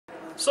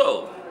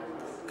So,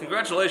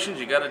 congratulations,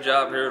 you got a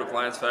job here at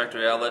Appliance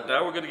Factory Outlet.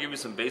 Now we're going to give you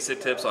some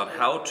basic tips on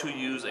how to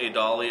use a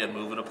dolly and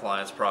move an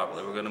appliance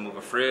properly. We're going to move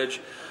a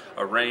fridge,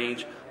 a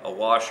range, a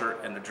washer,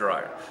 and a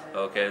dryer.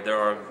 Okay, there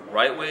are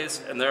right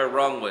ways and there are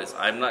wrong ways.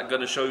 I'm not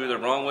going to show you the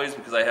wrong ways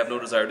because I have no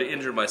desire to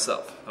injure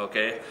myself.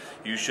 Okay,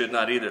 you should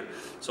not either.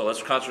 So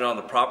let's concentrate on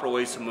the proper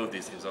ways to move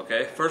these things.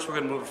 Okay, first we're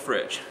going to move a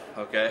fridge.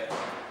 Okay,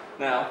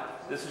 now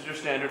this is your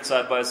standard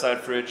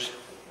side-by-side fridge.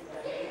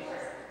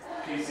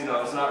 Piece, you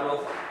know, it's not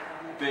real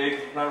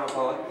big, not real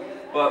tall,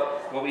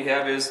 but what we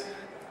have is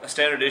a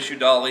standard issue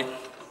dolly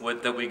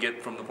that we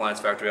get from the Appliance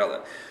Factory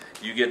Outlet.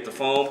 You get the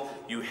foam.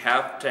 You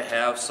have to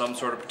have some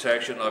sort of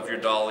protection of your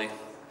dolly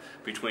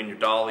between your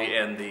dolly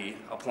and the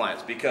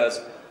appliance, because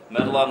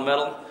metal on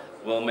metal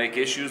will make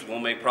issues, will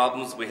make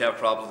problems. We have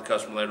problems with the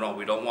customer later on.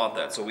 We don't want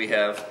that. So we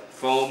have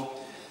foam,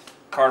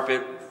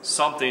 carpet,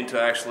 something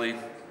to actually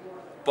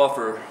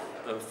buffer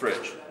the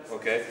fridge.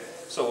 Okay?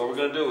 So what we're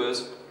going to do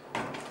is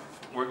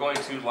we're going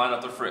to line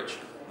up the fridge.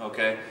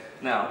 Okay?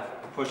 Now,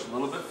 push a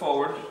little bit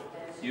forward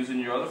using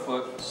your other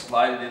foot,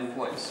 slide it in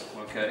place.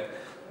 Okay?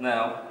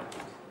 Now,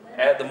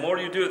 the more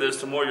you do this,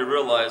 the more you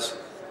realize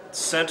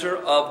center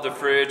of the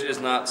fridge is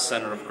not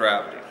center of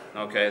gravity.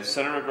 Okay?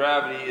 Center of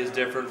gravity is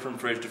different from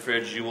fridge to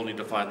fridge. You will need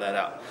to find that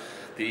out.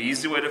 The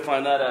easy way to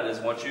find that out is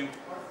once you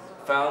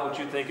found what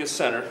you think is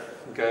center,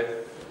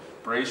 okay,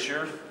 brace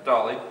your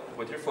dolly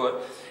with your foot.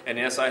 And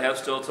yes, I have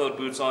steel-toed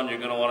boots on. You're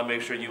going to want to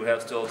make sure you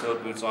have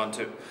steel-toed boots on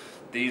too.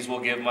 These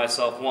will give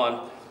myself one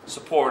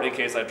support in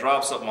case I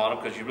drop something on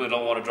them, because you really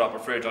don't want to drop a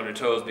fridge on your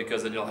toes,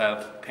 because then you'll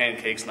have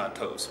pancakes, not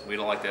toes. We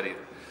don't like that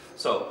either.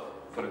 So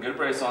put a good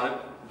brace on it,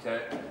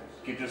 okay?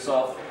 Give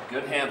yourself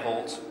good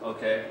handholds,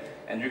 okay?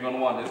 And you're going to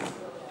want to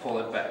pull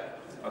it back,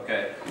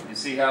 okay? You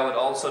see how it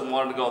all of a sudden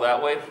wanted to go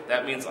that way?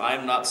 That means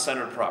I'm not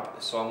centered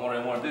properly. So what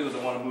I want to do is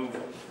I want to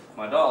move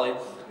my dolly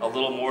a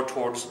little more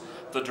towards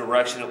the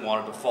direction it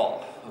wanted to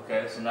fall,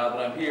 okay? So now that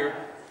I'm here,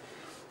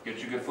 get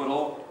your good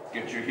foothold,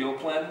 get your heel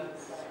planted,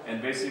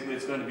 and basically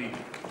it's going to be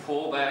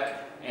pull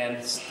back and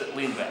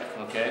lean back,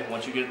 okay?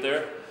 Once you get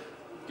there,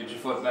 get your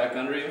foot back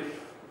under you,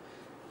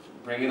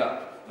 bring it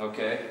up,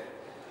 okay?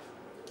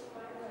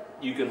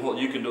 You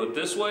can do it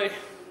this way,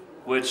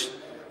 which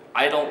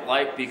I don't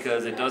like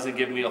because it doesn't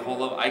give me a whole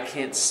lot. I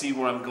can't see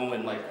where I'm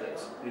going like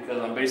this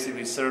because I'm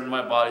basically centering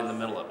my body in the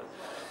middle of it.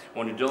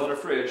 When you're doing a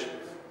fridge,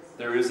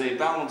 there is a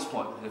balance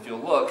point. If you'll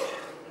look,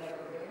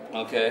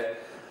 okay,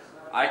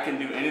 I can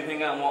do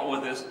anything I want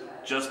with this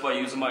just by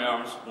using my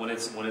arms when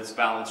it's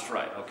balanced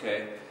right,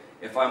 okay?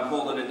 If I'm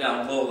holding it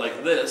down low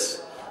like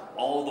this,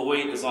 all the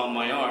weight is on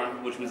my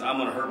arm, which means I'm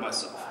going to hurt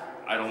myself.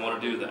 I don't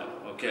want to do that,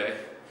 okay?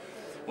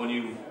 When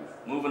you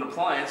move an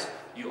appliance,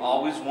 you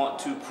always want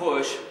to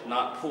push,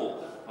 not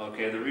pull,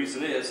 okay? The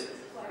reason is,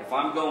 if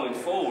I'm going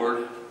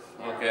forward,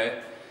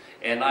 okay,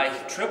 and I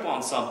trip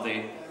on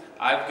something,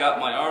 I've got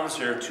my arms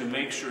here to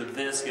make sure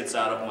this gets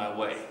out of my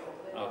way,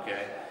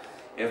 okay?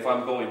 If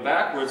I'm going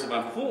backwards, if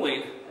I'm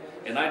pulling,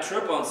 and I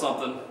trip on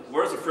something,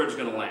 where's the fridge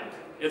going to land?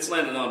 It's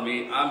landing on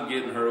me. I'm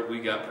getting hurt. We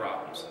got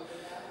problems.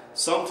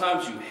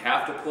 Sometimes you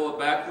have to pull it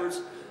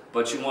backwards,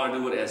 but you want to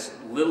do it as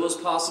little as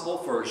possible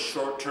for as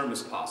short term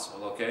as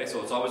possible, okay?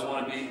 So it's always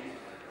want to be,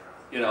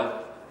 you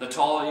know, the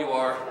taller you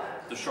are,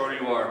 the shorter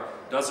you are,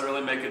 doesn't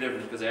really make a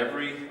difference, because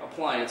every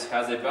appliance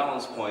has a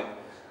balance point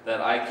that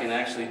I can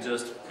actually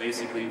just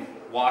basically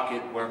walk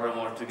it wherever I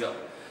want it to go.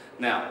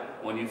 Now,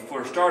 when you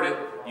first start it,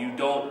 you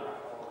don't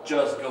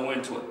just go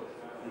into it.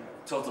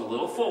 Tilt it a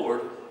little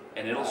forward,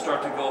 and it'll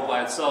start to go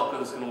by itself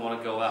because it's going to want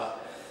to go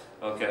out,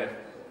 okay?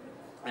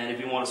 And if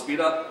you want to speed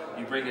up,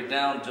 you bring it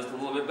down just a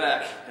little bit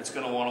back. It's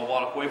going to want to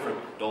walk away from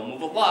you. Don't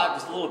move a lot,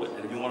 just a little bit.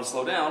 And if you want to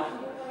slow down,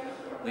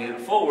 lean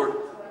it forward,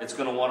 it's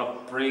going to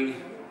want to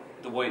bring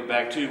the weight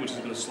back to you, which is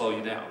going to slow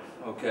you down,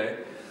 okay?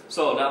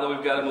 So now that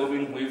we've got it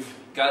moving, we've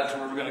got it to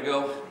where we're going to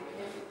go.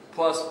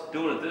 Plus,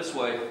 doing it this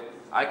way,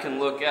 I can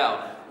look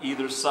out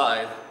either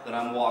side that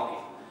I'm walking,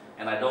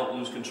 and I don't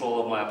lose control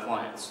of my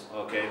appliance,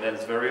 okay? That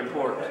is very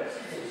important.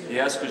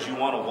 Yes, because you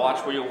want to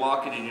watch where you're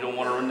walking and you don't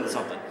want to run into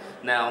something.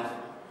 Now,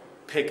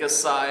 pick a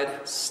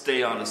side,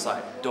 stay on a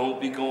side. Don't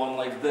be going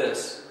like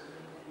this,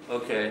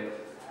 okay,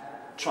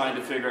 trying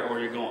to figure out where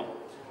you're going.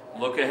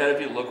 Look ahead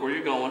of you, look where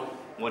you're going.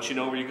 Once you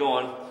know where you're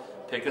going,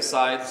 pick a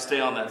side,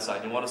 stay on that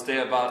side. You want to stay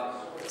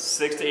about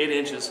 6 to 8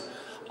 inches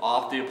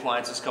off the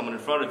appliances coming in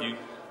front of you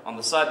on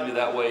the side of you.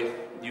 That way,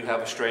 you have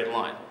a straight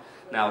line.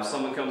 Now, if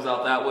someone comes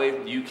out that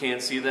way, you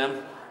can't see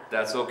them,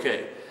 that's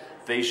okay.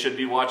 They should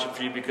be watching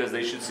for you because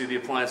they should see the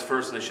appliance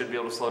first, and they should be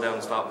able to slow down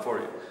and stop for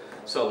you.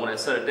 So when I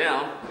set it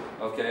down,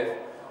 okay,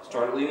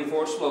 start leaning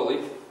forward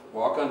slowly,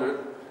 walk under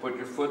it, put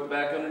your foot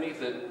back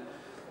underneath it,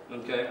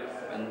 okay,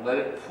 and let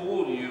it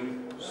pull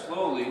you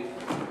slowly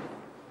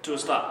to a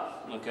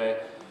stop, okay?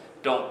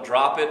 Don't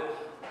drop it,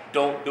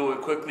 don't do it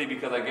quickly,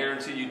 because I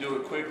guarantee you do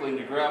it quickly and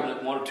you're grabbing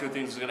it, one or two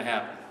things is going to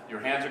happen. Your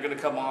hands are going to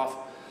come off,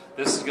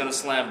 this is going to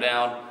slam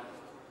down,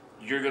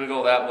 you're going to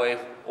go that way,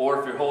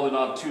 or if you're holding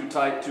on too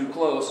tight, too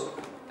close,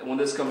 and when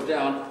this comes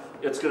down,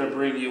 it's going to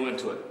bring you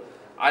into it.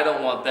 I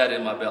don't want that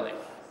in my belly.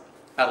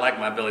 I like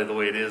my belly the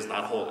way it is,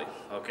 not holding.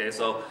 Okay,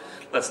 so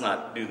let's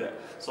not do that.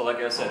 So like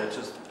I said, it's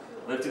just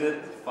lifting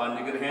it,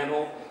 finding a good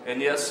handle,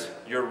 and yes,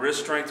 your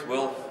wrist strength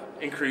will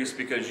increase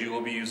because you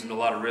will be using a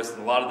lot of wrist,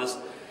 and a lot of this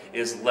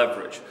is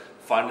leverage.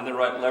 Finding the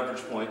right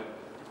leverage point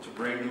to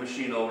bring the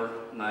machine over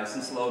nice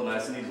and slow,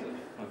 nice and easily.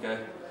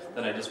 Okay,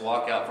 then I just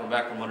walk out from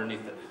back from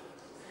underneath it.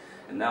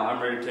 And now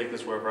I'm ready to take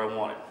this wherever I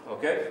want it.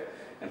 Okay,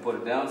 and put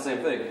it down,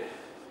 same thing.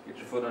 Get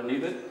your foot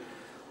underneath it,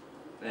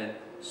 and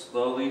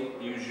slowly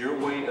use your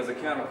weight as a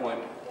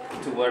counterpoint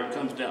to where it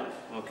comes down.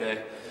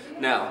 Okay,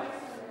 now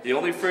the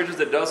only fridges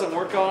that doesn't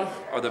work on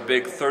are the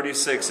big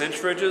 36-inch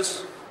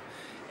fridges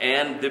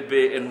and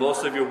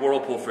most of your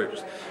Whirlpool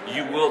fridges.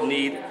 You will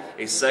need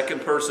a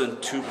second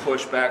person to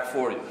push back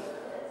for you.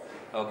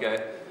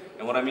 Okay,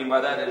 and what I mean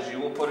by that is you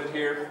will put it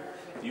here,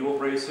 you will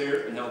brace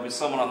here, and there will be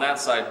someone on that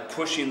side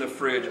pushing the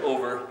fridge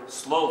over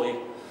slowly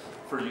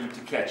for you to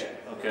catch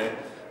it. Okay,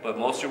 but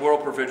most of your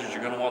Whirlpool fridges,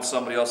 you're going to want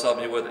somebody else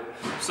helping you with it.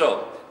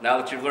 So now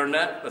that you've learned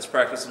that, let's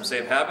practice some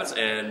safe habits,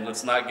 and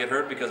let's not get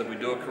hurt, because if we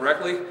do it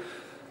correctly,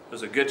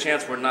 there's a good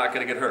chance we're not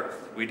going to get hurt.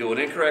 If we do it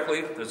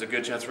incorrectly, there's a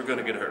good chance we're going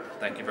to get hurt.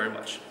 Thank you very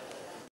much.